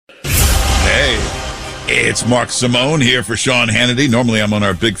Hey, it's Mark Simone here for Sean Hannity. Normally I'm on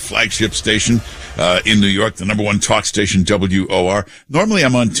our big flagship station in New York, the number one talk station, WOR. Normally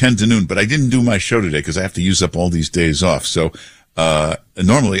I'm on 10 to noon, but I didn't do my show today because I have to use up all these days off. So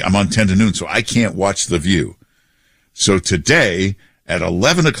normally I'm on 10 to noon, so I can't watch The View. So today at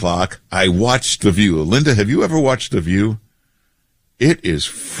 11 o'clock, I watched The View. Linda, have you ever watched The View? It is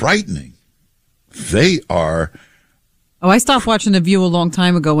frightening. They are... Oh, I stopped watching The View a long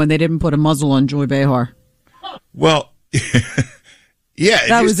time ago when they didn't put a muzzle on Joy Behar. Well, yeah.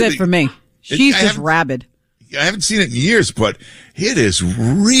 That was it for me. She's just rabid. I haven't seen it in years, but it is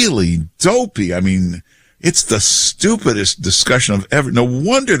really dopey. I mean, it's the stupidest discussion of ever. No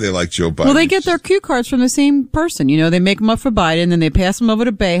wonder they like Joe Biden. Well, they get their cue cards from the same person. You know, they make them up for Biden, then they pass them over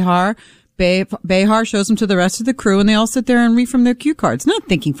to Behar. Behar shows them to the rest of the crew, and they all sit there and read from their cue cards, not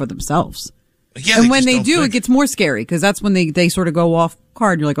thinking for themselves. Yeah, and when they do, it gets more scary because that's when they sort of go off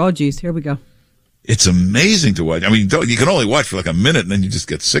card. You're like, oh, geez, here we go. It's amazing to watch. I mean, you can only watch for like a minute and then you just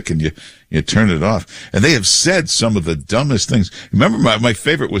get sick and you turn it off. And they have said some of the dumbest things. Remember, my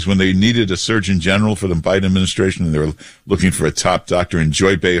favorite was when they needed a surgeon general for the Biden administration and they were looking for a top doctor. And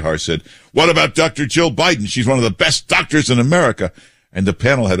Joy Behar said, what about Dr. Jill Biden? She's one of the best doctors in America. And the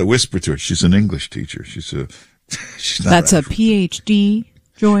panel had to whisper to her, she's an English teacher. She's not. That's a PhD.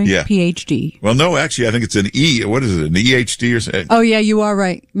 Joy, yeah. PhD. Well, no, actually, I think it's an E. What is it? An EHD or something? Oh, yeah, you are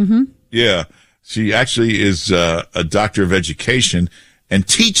right. Mm-hmm. Yeah. She actually is a doctor of education and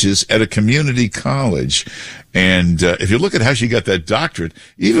teaches at a community college. And if you look at how she got that doctorate,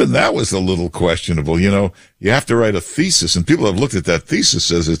 even that was a little questionable. You know, you have to write a thesis, and people have looked at that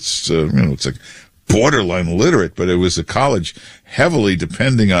thesis as it's, it's like borderline literate, but it was a college heavily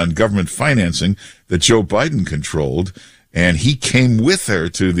depending on government financing that Joe Biden controlled. And he came with her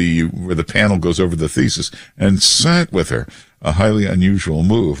to where the panel goes over the thesis and sat with her. A highly unusual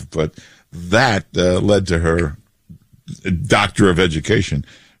move, but that led to her Doctor of Education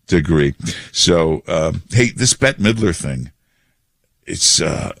degree. So, hey, this Bette Midler thing,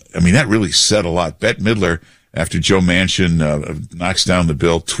 that really said a lot. Bette Midler, after Joe Manchin knocks down the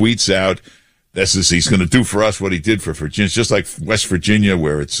bill, tweets out, he's going to do for us what he did for Virginia. It's just like West Virginia,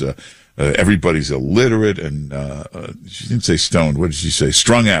 where it's, everybody's illiterate and, she didn't say stoned. What did she say?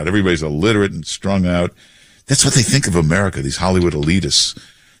 Strung out. Everybody's illiterate and strung out. That's what they think of America, these Hollywood elitists,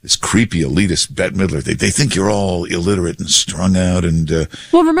 this creepy elitist Bette Midler. They think you're all illiterate and strung out. And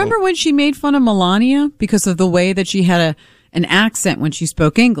remember when she made fun of Melania because of the way that she had an accent when she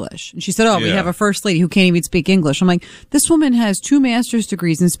spoke English? And she said, we have a first lady who can't even speak English. I'm like, this woman has 2 master's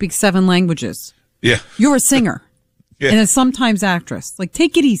degrees and speaks 7 languages. Yeah. You're a singer and a sometimes actress. Like,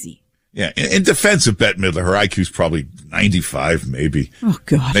 take it easy. Yeah, in defense of Bette Midler, her IQ's probably 95, maybe. Oh,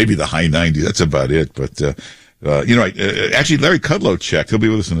 God. Maybe the high 90s. That's about it. But, actually, Larry Kudlow checked. He'll be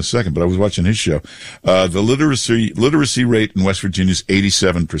with us in a second, but I was watching his show. The literacy rate in West Virginia is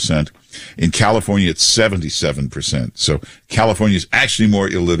 87%. In California, it's 77%. So California is actually more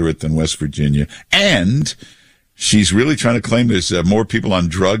illiterate than West Virginia. And she's really trying to claim there's more people on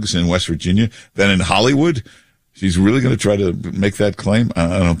drugs in West Virginia than in Hollywood. She's really going to try to make that claim?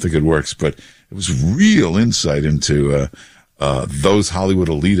 I don't think it works, but it was real insight into those Hollywood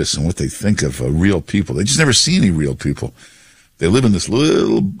elitists and what they think of real people. They just never see any real people. They live in this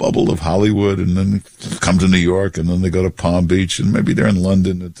little bubble of Hollywood and then come to New York and then they go to Palm Beach and maybe they're in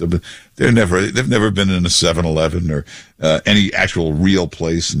London. They've never been in a 7-Eleven or any actual real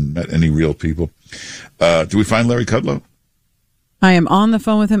place and met any real people. Do we find Larry Kudlow? I am on the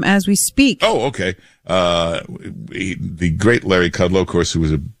phone with him as we speak. Oh, okay. The great Larry Kudlow, of course, who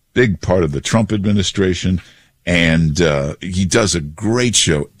was a big part of the Trump administration, and he does a great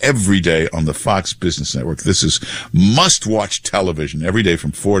show every day on the Fox Business Network. This is must-watch television every day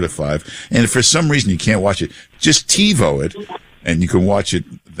from 4 to 5. And if for some reason you can't watch it, just TiVo it, and you can watch it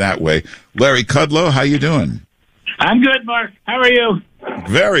that way. Larry Kudlow, how you doing? I'm good, Mark. How are you?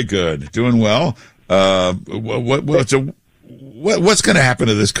 Very good. Doing well. What's going to happen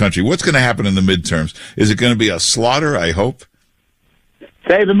to this country? What's going to happen in the midterms? Is it going to be a slaughter, I hope?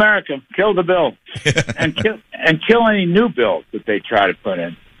 Save America. Kill the bill. and kill any new bills that they try to put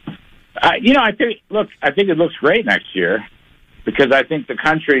in. I think it looks great next year because I think the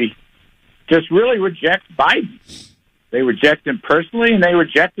country just really rejects Biden. They reject him personally and they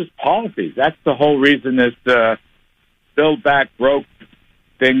reject his policies. That's the whole reason this Build Back Broke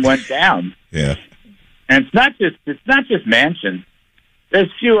thing went down. Yeah. And it's not just Manchin. There's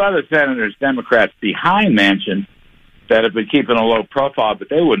a few other senators, Democrats behind Manchin, that have been keeping a low profile, but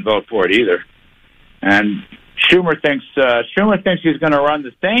they wouldn't vote for it either. And Schumer thinks he's going to run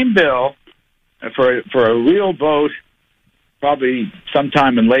the same bill for a real vote probably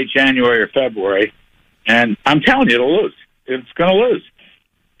sometime in late January or February. And I'm telling you, it'll lose. It's going to lose.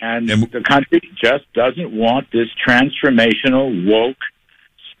 And the country just doesn't want this transformational, woke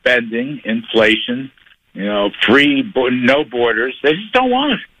spending, inflation, free, no borders. They just don't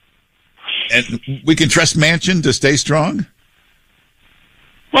want it. And we can trust Manchin to stay strong?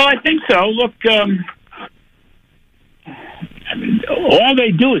 Well, I think so. Look, all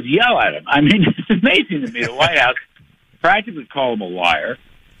they do is yell at him. I mean, it's amazing to me. The White House practically call him a liar.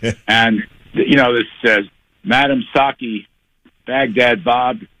 And, this says, Madam Psaki, Baghdad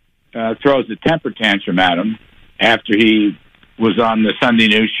Bob, throws a temper tantrum at him after he was on the Sunday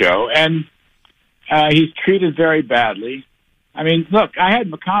News show. And he's treated very badly. I mean, look, I had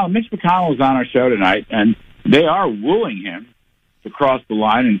Mitch McConnell was on our show tonight, and they are wooing him to cross the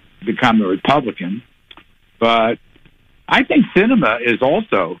line and become a Republican. But I think Sinema is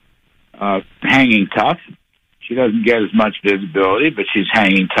also hanging tough. She doesn't get as much visibility, but she's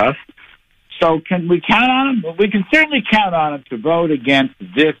hanging tough. So can we count on him? Well, we can certainly count on him to vote against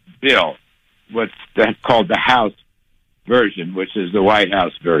this bill, what's called the House version, which is the White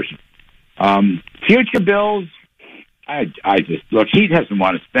House version. Future bills, I just, look, he doesn't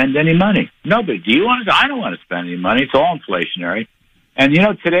want to spend any money. Nobody. Do you want to? I don't want to spend any money. It's all inflationary. And,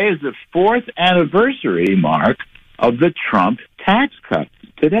 today is the 4th anniversary, Mark, of the Trump tax cuts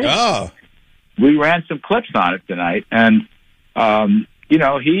today. Oh. We ran some clips on it tonight. And,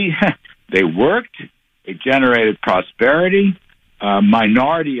 they worked. It generated prosperity.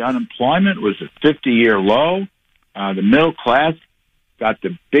 Minority unemployment was a 50-year low. The middle class got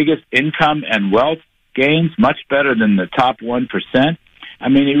the biggest income and wealth gains, much better than the top 1%. I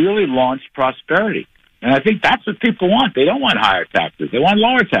mean, he really launched prosperity. And I think that's what people want. They don't want higher taxes. They want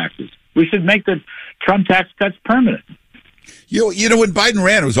lower taxes. We should make the Trump tax cuts permanent. When Biden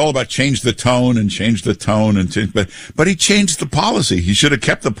ran, it was all about change the tone, but he changed the policy. He should have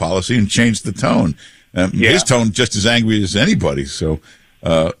kept the policy and changed the tone. His tone just as angry as anybody. So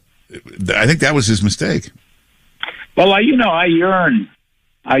I think that was his mistake. Well, I yearn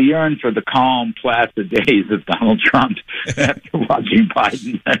for the calm, placid days of Donald Trump after watching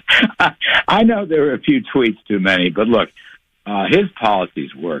Biden. I know there were a few tweets too many, but look, his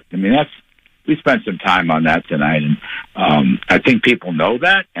policies worked. I mean, we spent some time on that tonight, and I think people know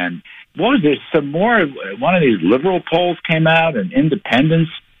that. And there's some more? One of these liberal polls came out, and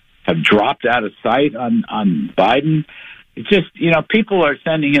independents have dropped out of sight on Biden. It's just, people are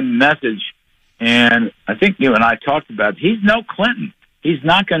sending him a message, and I think you and I talked about, he's no Clinton. He's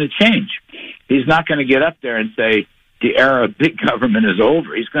not going to change. He's not going to get up there and say the era of big government is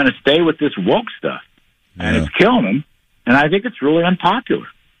over. He's going to stay with this woke stuff, and it's killing him. And I think it's really unpopular.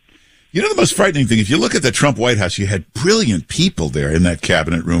 The most frightening thing, if you look at the Trump White House, you had brilliant people there in that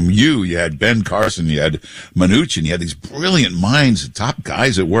cabinet room. You had Ben Carson, you had Mnuchin, you had these brilliant minds, top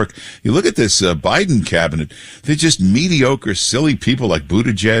guys at work. You look at this Biden cabinet, they're just mediocre, silly people like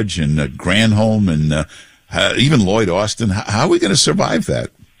Buttigieg and Granholm and even Lloyd Austin. How are we going to survive that?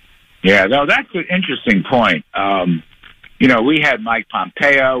 Yeah, no, that's an interesting point. We had Mike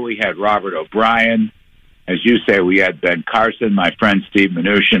Pompeo, we had Robert O'Brien. As you say, we had Ben Carson, my friend Steve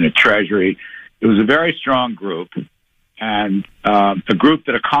Mnuchin at Treasury. It was a very strong group, and a group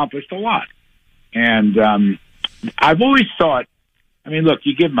that accomplished a lot. And I've always thought, look,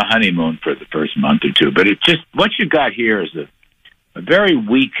 you give them a honeymoon for the first month or two, but it just, what you got here is a very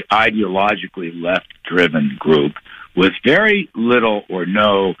weak, ideologically left-driven group with very little or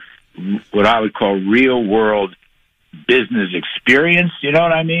no what I would call real-world business experience. You know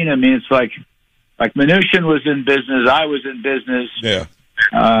what I mean? It's like Mnuchin was in business, I was in business. Yeah.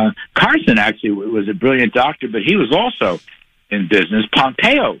 Carson actually was a brilliant doctor, but he was also in business.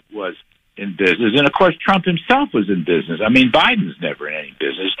 Pompeo was in business, and of course Trump himself was in business. Biden's never in any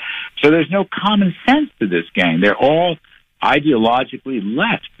business, so there's no common sense to this gang. They're all ideologically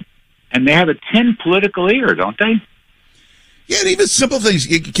left, and they have a tin political ear, don't they? Yeah, and even simple things.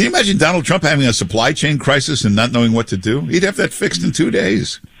 Can you imagine Donald Trump having a supply chain crisis and not knowing what to do? He'd have that fixed in 2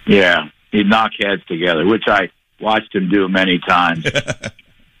 days. Yeah. He'd knock heads together, which I watched him do many times. The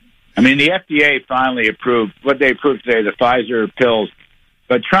FDA finally approved what they approved today, the Pfizer pills,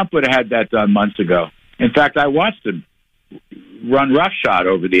 but Trump would have had that done months ago. In fact, I watched him run roughshod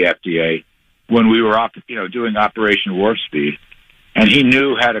over the FDA when we were doing Operation Warp Speed, and he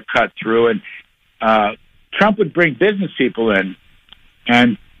knew how to cut through. And Trump would bring business people in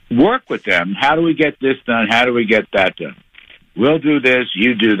and work with them. How do we get this done? How do we get that done? We'll do this,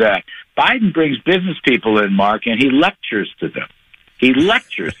 you do that. Biden brings business people in, Mark, and he lectures to them. There's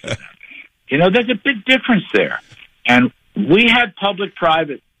a big difference there. And we had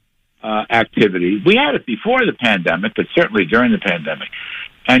public-private activity. We had it before the pandemic, but certainly during the pandemic.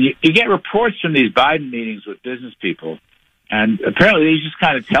 And you get reports from these Biden meetings with business people, and apparently he just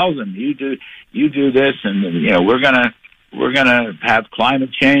kind of tells them, you do this, and we're gonna have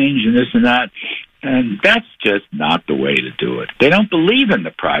climate change and this and that. And that's just not the way to do it. They don't believe in the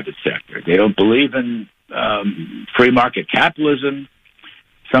private sector. They don't believe in free market capitalism.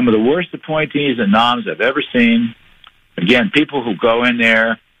 Some of the worst appointees and noms I've ever seen. Again, people who go in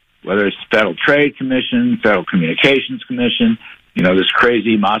there, whether it's Federal Trade Commission, Federal Communications Commission, this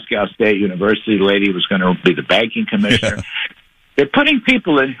crazy Moscow State University lady was going to be the banking commissioner. Yeah. They're putting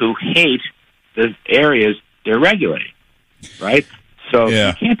people in who hate the areas they're regulating, right? So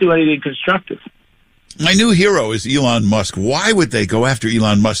you can't do anything constructive. My new hero is Elon Musk. Why would they go after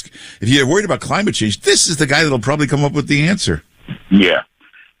Elon Musk? If you're worried about climate change, this is the guy that'll probably come up with the answer. Yeah.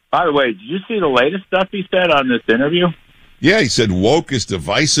 By the way, did you see the latest stuff he said on this interview? Yeah, he said woke is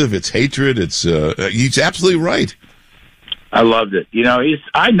divisive. It's hatred. He's absolutely right. I loved it.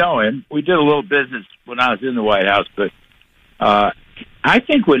 I know him. We did a little business when I was in the White House, but I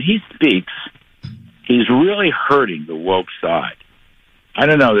think when he speaks, he's really hurting the woke side. I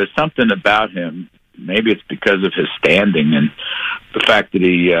don't know. There's something about him. Maybe it's because of his standing and the fact that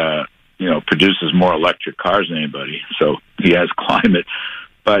he, produces more electric cars than anybody. So he has climate,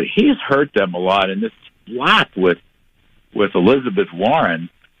 but he's hurt them a lot. And this slap with Elizabeth Warren,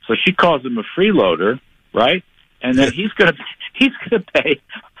 so she calls him a freeloader, right? And then he's gonna pay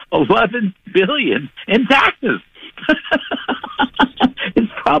 $11 billion in taxes.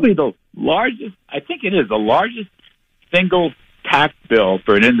 It's probably the largest. I think it is the largest single tax bill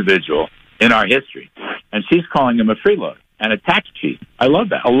for an individual in our history, and she's calling him a freeloader and a tax cheat. I love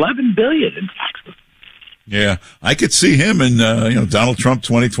that. $11 billion in taxes. Yeah, I could see him in Donald Trump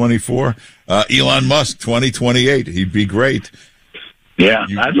 2024, Elon Musk 2028. He'd be great. Yeah,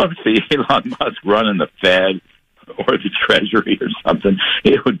 I'd love to see Elon Musk running the Fed or the Treasury or something.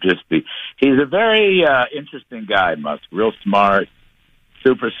 It would just be. He's a very interesting guy, Musk. Real smart,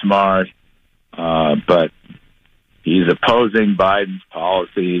 super smart, but he's opposing Biden's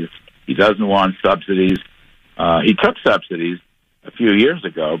policies. He doesn't want subsidies. He took subsidies a few years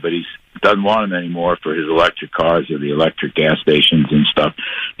ago, but he doesn't want them anymore for his electric cars or the electric gas stations and stuff.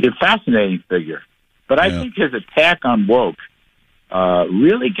 He's a fascinating figure. But I think his attack on woke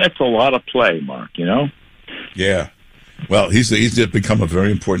really gets a lot of play, Mark, Yeah. Well, he's become a very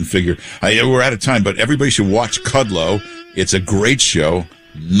important figure. We're out of time, but everybody should watch Kudlow. It's a great show.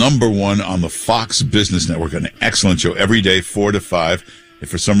 #1 on the Fox Business Network. An excellent show every day, 4 to 5. If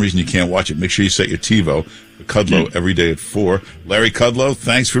for some reason you can't watch it, make sure you set your TiVo for Kudlow every day at 4. Larry Kudlow,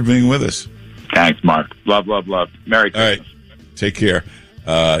 thanks for being with us. Thanks, Mark. Love, love, love. Merry Christmas. All right. Take care.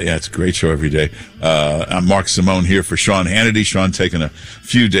 It's a great show every day. I'm Mark Simone here for Sean Hannity. Sean taking a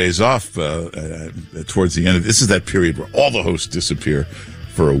few days off towards the end of this. Is that period where all the hosts disappear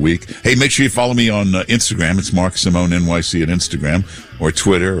for a week. Hey, make sure you follow me on Instagram. It's Mark Simone NYC at Instagram, or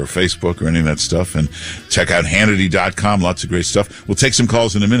Twitter or Facebook or any of that stuff. And check out Hannity.com. Lots of great stuff. We'll take some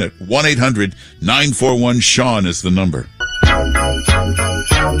calls in a minute. 1-800-941-SEAN is the number.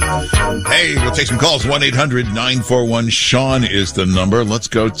 Hey, we'll take some calls. 1-800-941-SEAN is the number. Let's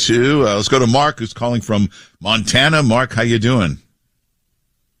go to Mark, who's calling from Montana. Mark, how you doing?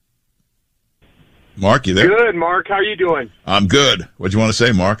 Mark, you there? Good, Mark. How are you doing? I'm good. What'd you want to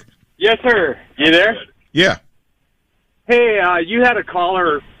say, Mark? Yes, sir. You there? Yeah. Hey, you had a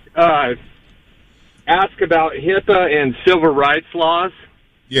caller ask about HIPAA and civil rights laws.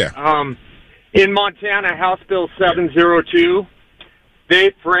 Yeah. In Montana, House Bill 702,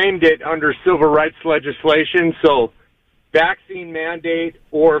 they framed it under civil rights legislation, so vaccine mandate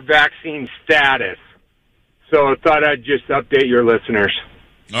or vaccine status. So I thought I'd just update your listeners.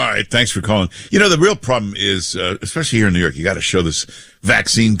 All right, thanks for calling. The real problem is, especially here in New York, you got to show this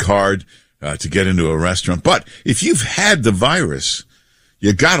vaccine card to get into a restaurant. But if you've had the virus,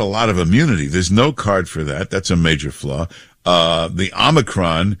 you got a lot of immunity. There's no card for that. That's a major flaw. The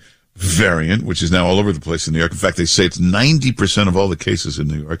Omicron variant, which is now all over the place in New York. In fact, they say it's 90% of all the cases in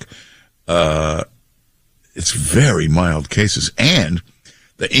New York. It's very mild cases. And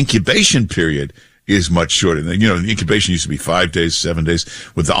the incubation period is much shorter. The incubation used to be 5 days, 7 days.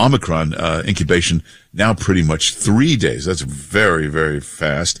 With the Omicron incubation, now pretty much 3 days. That's very, very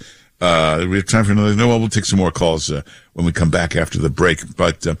fast. We have time for another. No, we'll take some more calls when we come back after the break.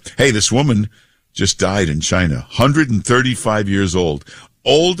 But hey, this woman just died in China, 135 years old,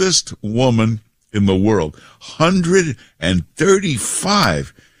 oldest woman in the world,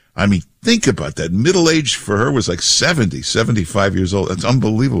 135. I mean, think about that. Middle age for her was like 70, 75 years old. That's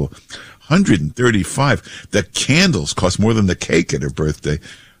unbelievable. 135. The candles cost more than the cake at her birthday.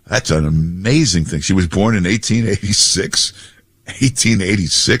 That's an amazing thing. She was born in 1886.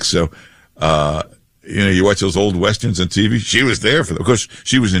 So, you watch those old Westerns on TV. She was there for them. Of course,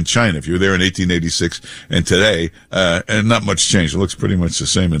 she was in China. If you were there in 1886 and today, and not much changed. It looks pretty much the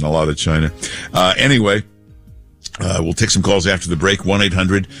same in a lot of China. Anyway, we'll take some calls after the break.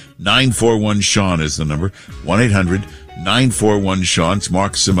 1-800-941-SEAN is the number. 1-800-941-SEAN. It's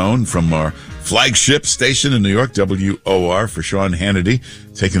Mark Simone from our flagship station in New York, WOR, for Sean Hannity,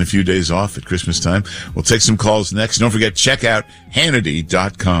 taking a few days off at Christmas time. We'll take some calls next. Don't forget, check out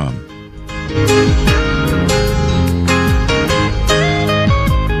Hannity.com.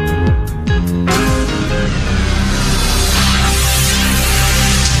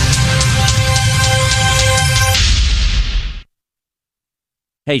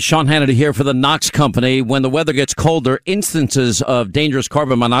 Hey, Sean Hannity here for the Knox Company. When the weather gets colder, instances of dangerous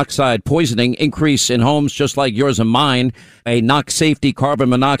carbon monoxide poisoning increase in homes just like yours and mine. A Knox Safety carbon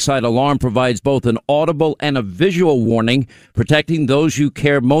monoxide alarm provides both an audible and a visual warning, protecting those you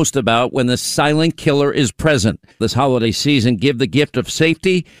care most about when the silent killer is present. This holiday season, give the gift of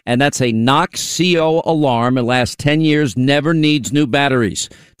safety, and that's a Knox CO alarm. It lasts 10 years, never needs new batteries.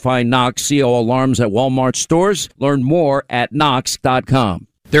 Find Knox CO alarms at Walmart stores. Learn more at Knox.com.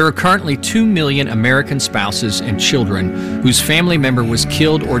 There are currently 2 million American spouses and children whose family member was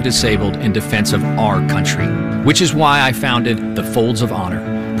killed or disabled in defense of our country, which is why I founded the Folds of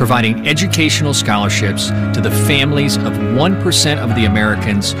Honor, providing educational scholarships to the families of 1% of the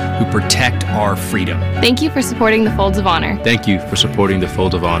Americans who protect our freedom. Thank you for supporting the Folds of Honor. Thank you for supporting the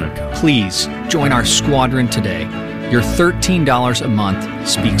Folds of Honor. Please join our squadron today. Your $13 a month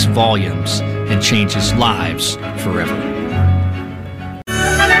speaks volumes and changes lives forever.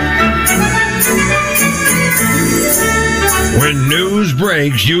 When news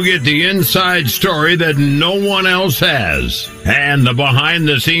breaks, you get the inside story that no one else has, and the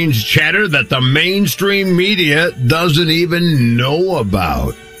behind-the-scenes chatter that the mainstream media doesn't even know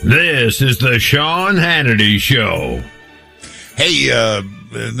about. This is the Sean Hannity Show. Hey,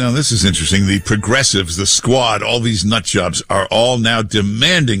 now this is interesting. The progressives, the squad, all these nut jobs are all now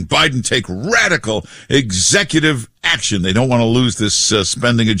demanding Biden take radical executive action. They don't want to lose this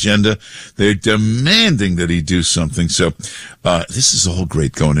spending agenda. They're demanding that he do something. So this is all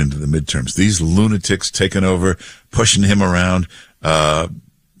great going into the midterms. These lunatics taking over, pushing him around.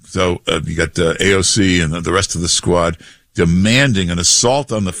 So you got AOC and the rest of the squad demanding an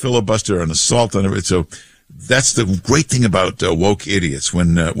assault on the filibuster, an assault on everything. So that's the great thing about woke idiots.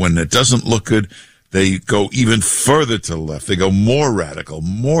 When it doesn't look good, they go even further to the left. They go more radical,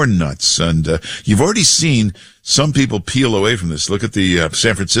 more nuts. And you've already seen some people peel away from this. Look at the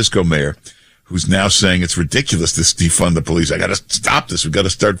San Francisco mayor, who's now saying it's ridiculous to defund the police. I got to stop this. We've got to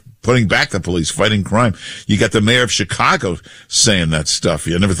start putting back the police, fighting crime. You got the mayor of Chicago saying that stuff.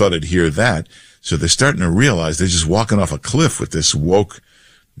 I never thought I'd hear that. So they're starting to realize they're just walking off a cliff with this woke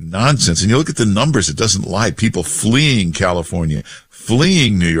nonsense. And you look at the numbers, it doesn't lie. People fleeing California,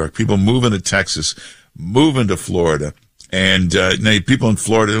 fleeing New York, people moving to Texas, moving to Florida. And now people in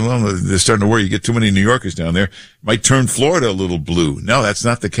Florida, well, they're starting to worry. You get too many New Yorkers down there, might turn Florida a little blue. No, that's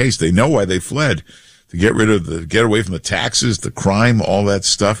not the case. They know why they fled, to get away from the taxes, the crime, all that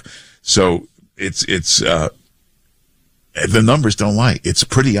stuff. So the numbers don't lie. It's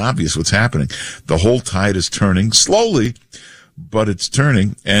pretty obvious what's happening. The whole tide is turning slowly, but it's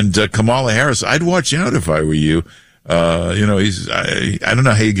turning. And Kamala Harris, I'd watch out if I were you. I don't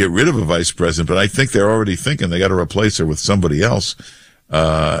know how you get rid of a vice president, but I think they're already thinking they got to replace her with somebody else.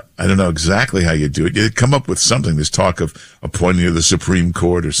 I don't know exactly how you do it. You come up with something. There's talk of appointing her to the Supreme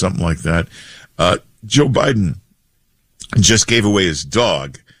Court or something like that. Joe Biden just gave away his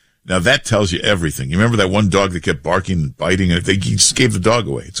dog. Now that tells you everything. You remember that one dog that kept barking and biting, and he just gave the dog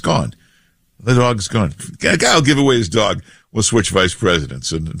away. It's gone. The dog's gone. A guy will give away his dog. We'll switch vice presidents,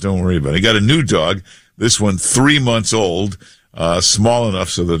 so don't worry about it. He got a new dog. This one, 3 months old, small enough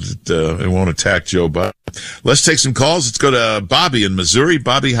so that it won't attack Joe Biden. Let's take some calls. Let's go to Bobby in Missouri.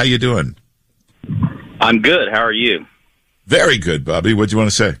 Bobby, how you doing? I'm good. How are you? Very good, Bobby. What do you want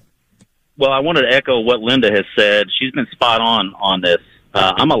to say? Well, I wanted to echo what Linda has said. She's been spot on this.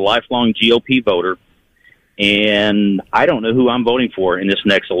 I'm a lifelong GOP voter, and I don't know who I'm voting for in this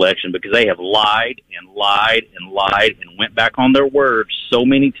next election because they have lied and lied and lied and went back on their words so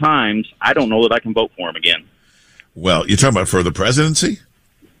many times. I don't know that I can vote for them again. Well, you're talking about for the presidency?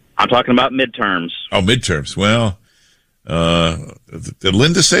 I'm talking about midterms. Oh, midterms. Well, did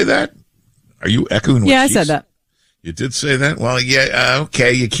Linda say that? Are you echoing what I she said that. You did say that? Well, yeah,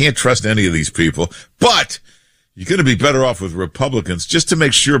 okay. You can't trust any of these people, but you're going to be better off with Republicans just to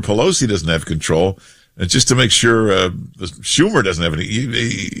make sure Pelosi doesn't have control. just to make sure Schumer doesn't have any.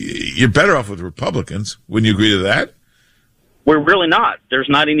 You're better off with Republicans. Wouldn't you agree to that? We're really not. There's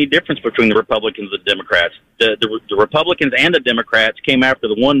not any difference between the Republicans and the Democrats. The Republicans and the Democrats came after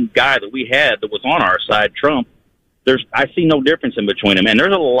the one guy that we had that was on our side, Trump. I see no difference in between them, and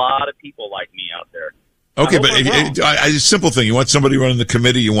there's a lot of people like me out there. Okay, but a simple thing. You want somebody running the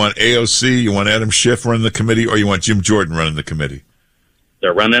committee, you want AOC, you want Adam Schiff running the committee, or you want Jim Jordan running the committee?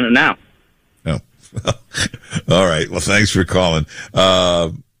 They're running it now. Oh. All right. Well, thanks for calling. I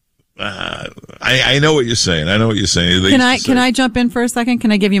know what you're saying. Can I jump in for a second?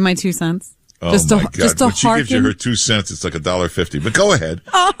 Can I give you my 2 cents? Oh, my God. When she gives you her 2 cents, it's like $1.50. But go ahead.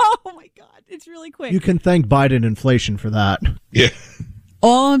 Oh, my God. It's really quick. You can thank Biden inflation for that. Yeah.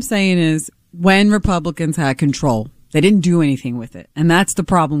 All I'm saying is when Republicans had control, they didn't do anything with it. And that's the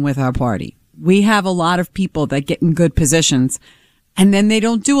problem with our party. We have a lot of people that get in good positions, and then they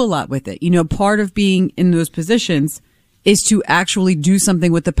don't do a lot with it. You know, part of being in those positions is to actually do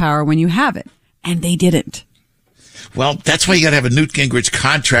something with the power when you have it. And they didn't. Well, that's why you got to have a Newt Gingrich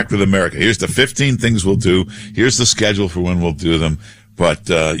contract with America. Here's the 15 things we'll do. Here's the schedule for when we'll do them. But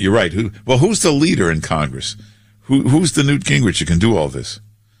you're right. Who's the leader in Congress? Who's the Newt Gingrich who can do all this?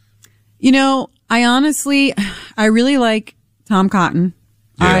 You know, I really like Tom Cotton.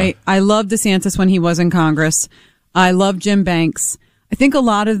 Yeah. I love DeSantis when he was in Congress. I love Jim Banks. I think a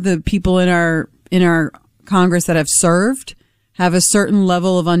lot of the people in our Congress that have served have a certain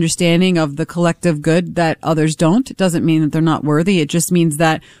level of understanding of the collective good that others don't. It doesn't mean that they're not worthy. It just means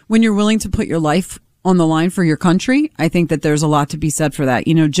that when you're willing to put your life on the line for your country, I think that there's a lot to be said for that.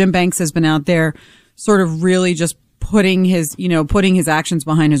 You know, Jim Banks has been out there sort of really just putting his actions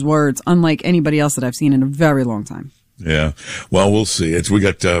behind his words, unlike anybody else that I've seen in a very long time. Yeah. Well, we'll see. We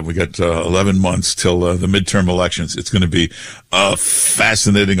got 11 months till the midterm elections. It's going to be a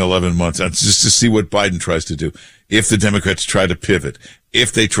fascinating 11 months. That's just to see what Biden tries to do. If the Democrats try to pivot,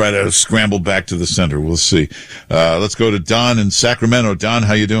 if they try to scramble back to the center, we'll see. Let's go to Don in Sacramento. Don,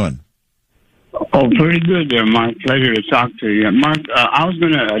 how you doing? Oh, pretty good there, Mark. Pleasure to talk to you. Mark, I was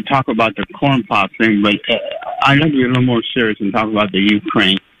going to talk about the corn pop thing, but I'd like to be a little more serious and talk about the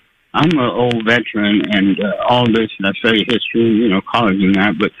Ukraine. I'm an old veteran, and all this, and I study history, college and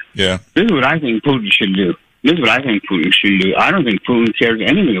that, but yeah, this is what I think Putin should do. I don't think Putin cares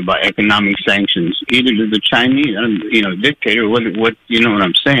anything about economic sanctions, either to the Chinese, dictator, what you know what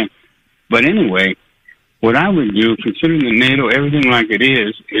I'm saying. But anyway, what I would do, considering the NATO, everything like it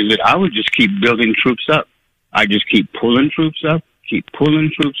is that I would just keep building troops up. I just keep pulling troops up,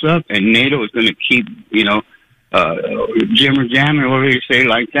 and NATO is going to keep, jimmer jamming, whatever you say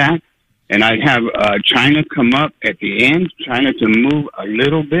like that. And I'd have China come up at the end, China to move a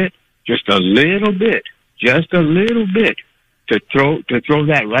little bit, just a little bit, to throw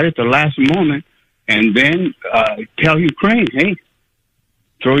that right at the last moment, and then tell Ukraine, hey,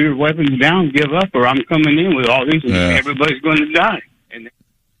 throw your weapons down, give up, or I'm coming in with all these, and everybody's going to die.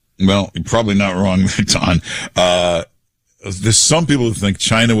 Well, you're probably not wrong, Don. There's some people who think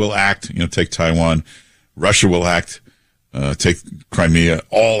China will act, take Taiwan, Russia will act, take Crimea,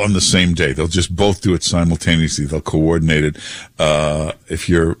 all on the same day. They'll just both do it simultaneously. They'll coordinate it. If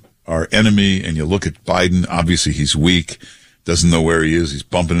you're our enemy and you look at Biden, obviously he's weak, doesn't know where he is. He's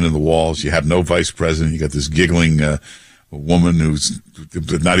bumping into the walls. You have no vice president. You got this giggling woman who's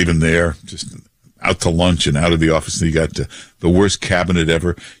not even there, just out to lunch and out of the office. You got the worst cabinet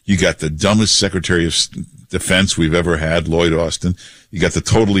ever. You got the dumbest Secretary of Defense we've ever had, Lloyd Austin. You got the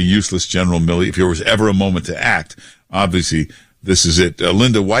totally useless General Milley. If there was ever a moment to act, obviously this is it.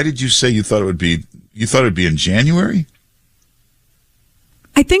 Linda, why did you say you thought it'd be in January?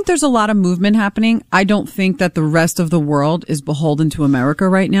 I think there's a lot of movement happening. I don't think that the rest of the world is beholden to America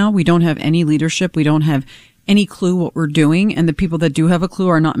right now. We don't have any leadership. We don't have any clue what we're doing. And the people that do have a clue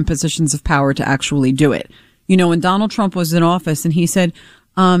are not in positions of power to actually do it. When Donald Trump was in office and he said,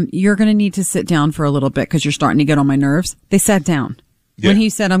 you're going to need to sit down for a little bit because you're starting to get on my nerves. They sat down. Yeah. When he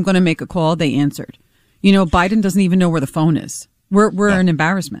said, I'm going to make a call, they answered. Biden doesn't even know where the phone is. We're an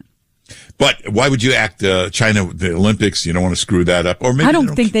embarrassment. But why would you act China, the Olympics? You don't want to screw that up. Or maybe I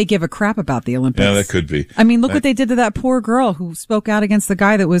don't think they give a crap about the Olympics. Yeah, that could be. I mean, look what they did to that poor girl who spoke out against the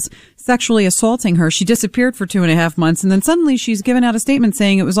guy that was sexually assaulting her. She disappeared for 2.5 months, and then suddenly she's given out a statement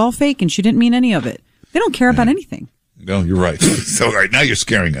saying it was all fake and she didn't mean any of it. They don't care about anything. No, you're right. So, all right, now you're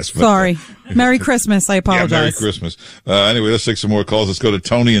scaring us. But, sorry. Merry Christmas. I apologize. Yeah, Merry Christmas. Anyway, let's take some more calls. Let's go to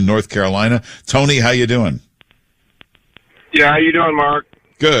Tony in North Carolina. Tony, how you doing? Yeah, how you doing, Mark?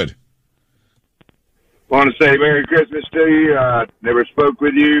 Good. Want to say Merry Christmas to you. Never spoke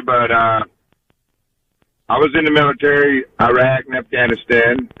with you, but I I was in the military, Iraq and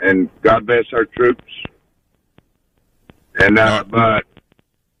Afghanistan, and God bless our troops. And but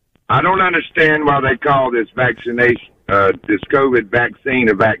I don't understand why they call this vaccination, this COVID vaccine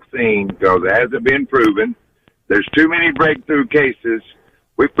a vaccine, because it hasn't been proven. There's too many breakthrough cases.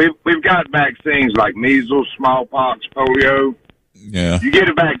 We've got vaccines like measles, smallpox, polio. Yeah. You get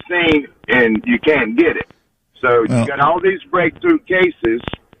a vaccine and you can't get it. So you got all these breakthrough cases.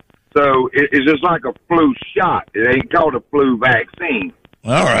 So it's just like a flu shot. It ain't called a flu vaccine.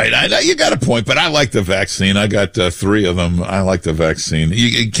 All right. You got a point, but I like the vaccine. I got 3 of them. I like the vaccine.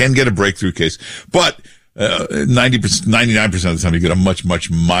 You can get a breakthrough case, but 99% of the time you get a much,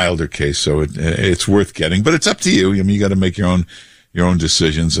 much milder case. So it's worth getting, but it's up to you. I mean, you got to make your own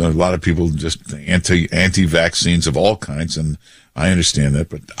decisions. A lot of people just anti-vaccines of all kinds, and I understand that,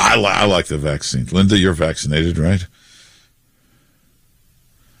 but I like the vaccine. Linda, you're vaccinated, right?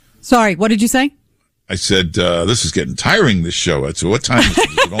 Sorry, what did you say? I said, this is getting tiring, this show. So what time is it?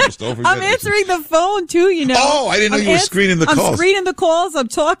 Is it almost over I'm yet? answering the phone, too, you know. Oh, I didn't know you were screening the calls. I'm screening the calls. I'm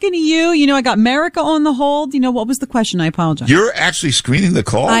talking to you. You know, I got America on the hold. You know, what was the question? I apologize. You're actually screening the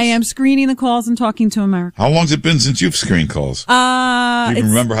calls? I am screening the calls and talking to America. How long has it been since you've screened calls? Do you even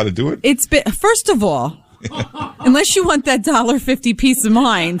remember how to do it? It's been, first of all, unless you want that $1.50 peace of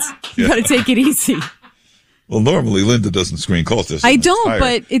mind, you got to take it easy. Well, normally Linda doesn't screen calls. There's I don't,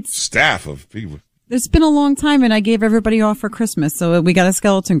 but it's staff of people. It's been a long time, and I gave everybody off for Christmas, so we got a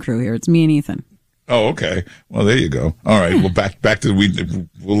skeleton crew here. It's me and Ethan. Oh, okay. Well, there you go. All right. Well, back to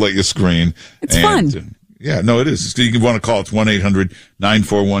we'll let you screen. It's fun. Yeah, no, it is. You can want to call. It's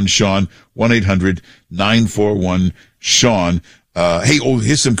 1-800-941-SEAN. 1-800-941-SEAN. Hey,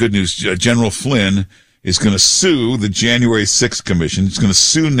 here's some good news. General Flynn is going to sue the January 6th Commission. He's going to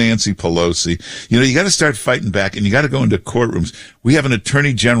sue Nancy Pelosi. You know, you got to start fighting back, and you got to go into courtrooms. We have an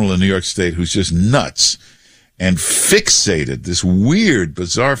attorney general in New York State who's just nuts and fixated, this weird,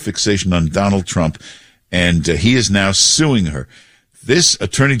 bizarre fixation on Donald Trump, and he is now suing her. This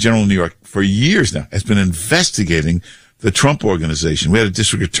attorney general in New York, for years now, has been investigating the Trump Organization. We had a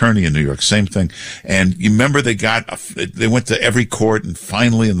district attorney in New York, same thing. And you remember they went to every court, and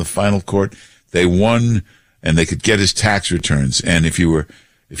finally in the final court, they won, and they could get his tax returns. And if you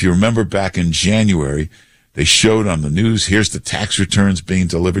remember back in January, they showed on the news, here's the tax returns being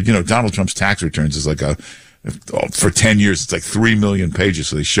delivered. You know, Donald Trump's tax returns is like for 10 years, it's like 3 million pages.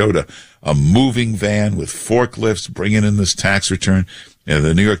 So they showed a moving van with forklifts bringing in this tax return. And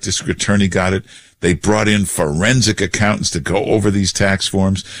the New York district attorney got it. They brought in forensic accountants to go over these tax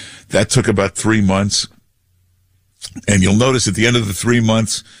forms. That took about 3 months. And you'll notice at the end of the 3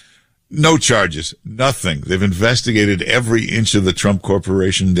 months, no charges, nothing. They've investigated every inch of the Trump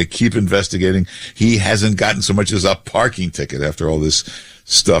Corporation. They keep investigating. He hasn't gotten so much as a parking ticket after all this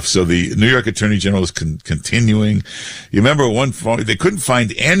stuff. So the New York Attorney General is continuing. You remember they couldn't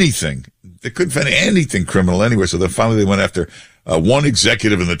find anything. They couldn't find anything criminal anywhere. So then finally they went after one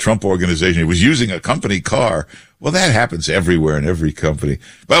executive in the Trump Organization. He was using a company car. Well, that happens everywhere in every company.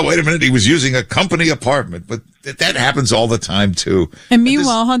 Well, wait a minute. He was using a company apartment, but that happens all the time too. And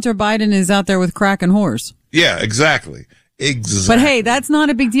meanwhile, Hunter Biden is out there with crack and whores. Yeah, exactly. But hey, that's not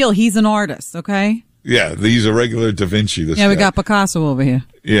a big deal. He's an artist, okay? Yeah, he's a regular Da Vinci. We got Picasso over here.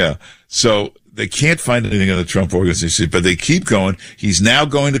 Yeah. So they can't find anything in the Trump Organization, but they keep going. He's now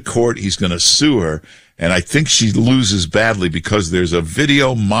going to court. He's going to sue her. And I think she loses badly because there's a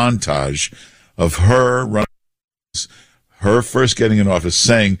video montage of her running, her first getting in office,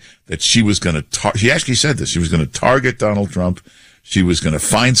 saying that she was going to, she actually said this, she was going to target Donald Trump. She was going to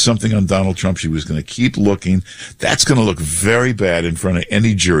find something on Donald Trump. She was going to keep looking. That's going to look very bad in front of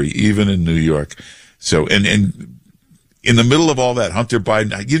any jury, even in New York. So, and in the middle of all that, Hunter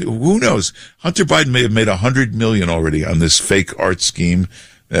Biden, who knows? Hunter Biden may have made $100 million already on this fake art scheme,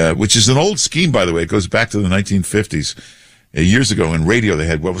 which is an old scheme, by the way. It goes back to the 1950s. Years ago in radio, they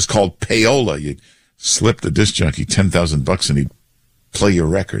had what was called payola. You'd slip the disc jockey $10,000 and he'd play your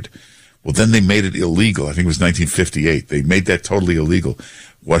record. Well, then they made it illegal. I think it was 1958. They made that totally illegal.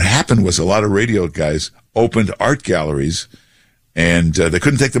 What happened was a lot of radio guys opened art galleries, and they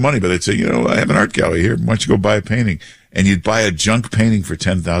couldn't take the money, but they'd say, you know, I have an art gallery here. Why don't you go buy a painting? And you'd buy a junk painting for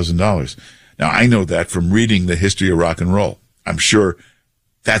 $10,000. Now, I know that from reading the history of rock and roll. I'm sure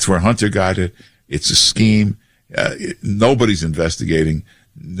that's where Hunter got it. It's a scheme. Nobody's investigating.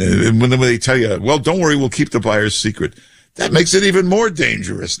 When they tell you, well, don't worry, we'll keep the buyer's secret, that makes it even more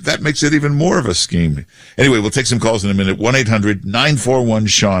dangerous. That makes it even more of a scheme. Anyway, we'll take some calls in a minute.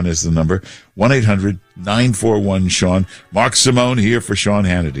 1-800-941-SEAN is the number. 1-800-941-SEAN. Mark Simone here for Sean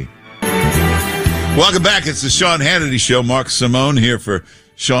Hannity. Welcome back. It's the Sean Hannity Show. Mark Simone here for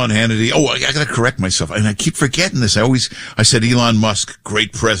Sean Hannity. Oh, I got to correct myself. And I keep forgetting this. I said Elon Musk,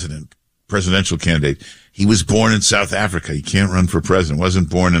 great presidential candidate. He was born in South Africa. He can't run for president.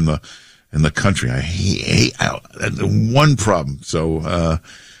 Wasn't born in the country. I hate one problem. So,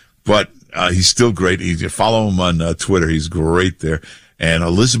 but he's still great. You follow him on Twitter. He's great there. And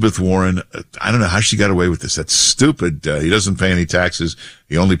Elizabeth Warren, I don't know how she got away with this. That's stupid. He doesn't pay any taxes.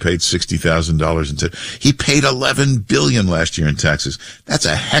 He only paid $60,000 in taxes. He paid $11 billion last year in taxes. That's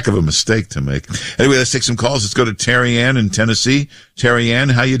a heck of a mistake to make. Anyway, let's take some calls. Let's go to Terry Ann in Tennessee. Terry Ann,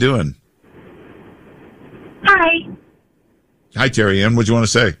 how you doing? Hi. Hi, Terry Ann. What do you want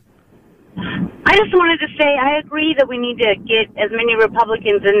to say? I just wanted to say I agree that we need to get as many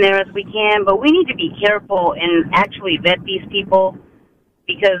Republicans in there as we can, but we need to be careful and actually vet these people,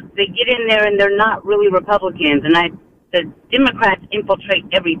 because they get in there and they're not really Republicans. And the Democrats infiltrate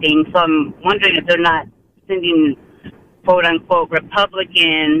everything, so I'm wondering if they're not sending, quote-unquote,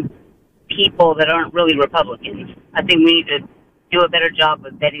 Republican people that aren't really Republicans. I think we need to do a better job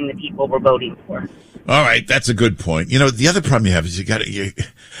of vetting the people we're voting for. All right, that's a good point. You know, the other problem you have is it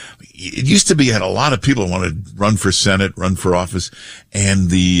used to be you had a lot of people who wanted to run for Senate, run for office, and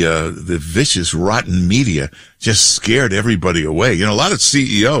the vicious, rotten media just scared everybody away. You know, a lot of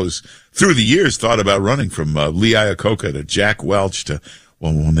CEOs through the years thought about running, from Lee Iacocca to Jack Welch to,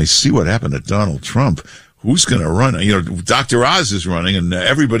 well, when they see what happened to Donald Trump, who's going to run? You know, Dr. Oz is running, and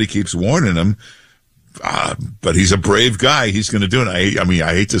everybody keeps warning him, but he's a brave guy. He's going to do it. I mean,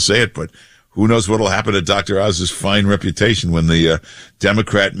 I hate to say it, but who knows what will happen to Dr. Oz's fine reputation when the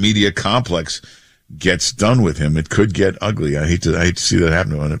Democrat media complex gets done with him. It could get ugly. I hate to see that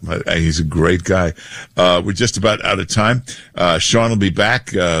happen to him. He's a great guy. We're just about out of time. Sean will be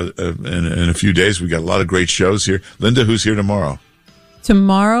back in a few days. We got a lot of great shows here. Linda, who's here tomorrow?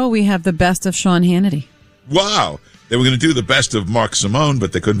 Tomorrow we have the best of Sean Hannity. Wow. They were going to do the best of Mark Simone,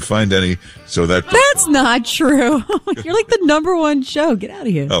 but they couldn't find any. So that's not true. You're like the number one show. Get out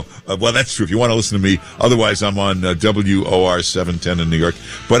of here. Oh, well, that's true. If you want to listen to me, otherwise I'm on WOR 710 in New York.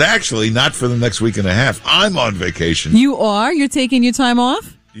 But actually, not for the next week and a half. I'm on vacation. You are? You're taking your time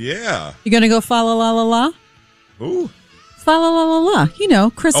off? Yeah. You're going to go fa la la la la? Ooh. Fa la la la la. You know,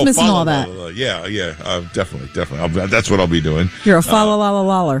 Christmas and all that. Yeah, definitely. That's what I'll be doing. You're a fa la la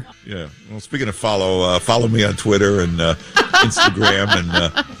la la. Yeah. Well, speaking of follow me on Twitter and Instagram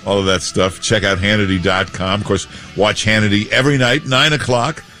and all of that stuff. Check out Hannity.com. Of course, watch Hannity every night, 9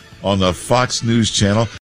 o'clock on the Fox News Channel.